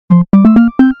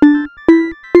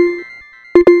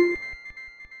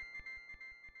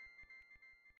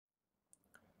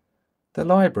The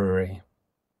library.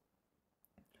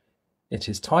 It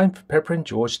is time for Peppa and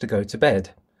George to go to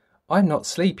bed. I'm not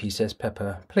sleepy, says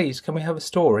Peppa. Please, can we have a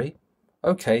story?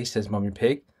 OK, says Mummy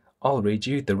Pig. I'll read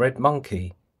you The Red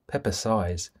Monkey. Peppa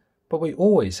sighs. But we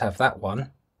always have that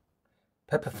one.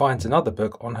 Peppa finds another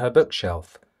book on her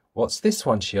bookshelf. What's this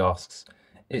one, she asks.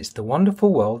 It's The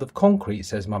Wonderful World of Concrete,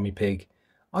 says Mummy Pig.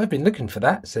 I've been looking for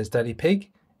that, says Daddy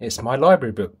Pig. It's my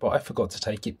library book, but I forgot to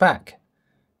take it back.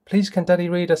 Please, can Daddy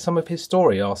read us some of his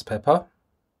story, asks Peppa.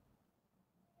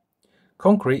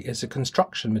 Concrete is a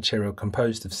construction material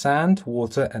composed of sand,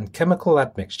 water and chemical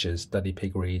admixtures, Daddy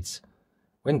Pig reads.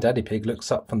 When Daddy Pig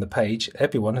looks up from the page,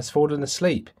 everyone has fallen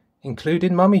asleep,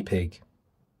 including Mummy Pig.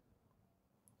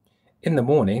 In the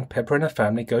morning, Peppa and her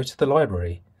family go to the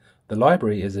library. The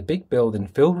library is a big building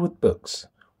filled with books.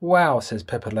 Wow, says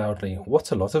Peppa loudly,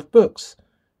 what a lot of books.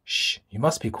 Shh, you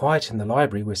must be quiet in the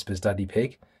library, whispers Daddy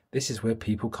Pig. This is where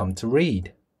people come to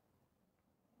read.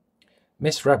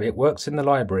 Miss Rabbit works in the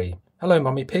library. Hello,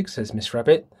 Mummy Pig, says Miss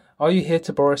Rabbit. Are you here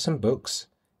to borrow some books?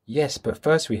 Yes, but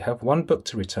first we have one book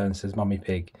to return, says Mummy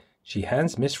Pig. She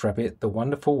hands Miss Rabbit The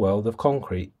Wonderful World of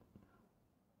Concrete.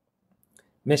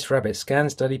 Miss Rabbit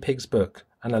scans Daddy Pig's book.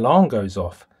 An alarm goes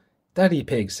off. Daddy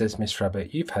Pig, says Miss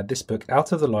Rabbit, you've had this book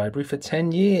out of the library for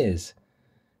 10 years.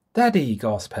 Daddy,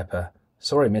 gasps Peppa.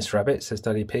 Sorry, Miss Rabbit, says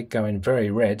Daddy Pig, going very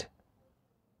red.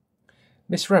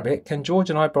 Miss Rabbit, can George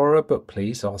and I borrow a book,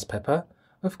 please? Asks Peppa.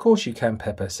 Of course you can,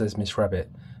 Peppa, says Miss Rabbit.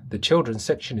 The children's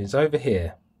section is over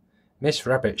here. Miss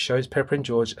Rabbit shows Peppa and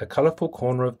George a colourful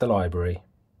corner of the library.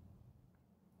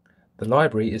 The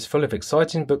library is full of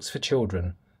exciting books for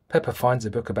children. Peppa finds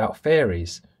a book about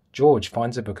fairies. George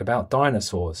finds a book about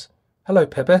dinosaurs. Hello,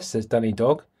 Peppa, says Danny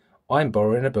Dog. I'm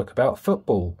borrowing a book about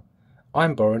football.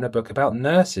 I'm borrowing a book about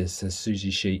nurses, says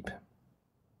Susie Sheep.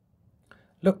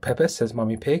 Look, Peppa, says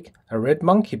Mummy Pig, a red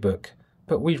monkey book.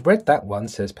 But we've read that one,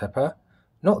 says Peppa.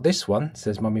 Not this one,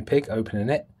 says Mummy Pig, opening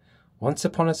it. Once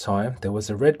upon a time there was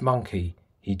a red monkey.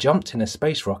 He jumped in a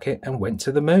space rocket and went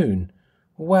to the moon.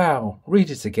 Wow,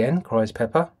 read it again, cries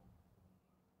Peppa.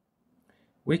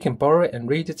 We can borrow it and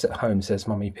read it at home, says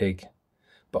Mummy Pig.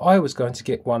 But I was going to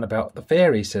get one about the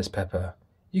fairies, says Peppa.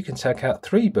 You can take out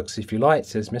 3 books if you like,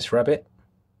 says Miss Rabbit.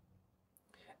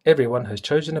 Everyone has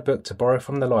chosen a book to borrow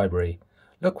from the library.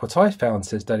 Look what I found,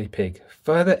 says Daddy Pig.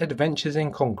 Further Adventures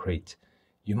in Concrete.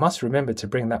 You must remember to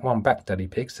bring that one back, Daddy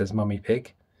Pig, says Mummy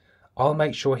Pig. I'll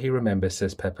make sure he remembers,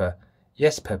 says Peppa.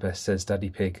 Yes, Peppa, says Daddy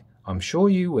Pig. I'm sure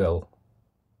you will.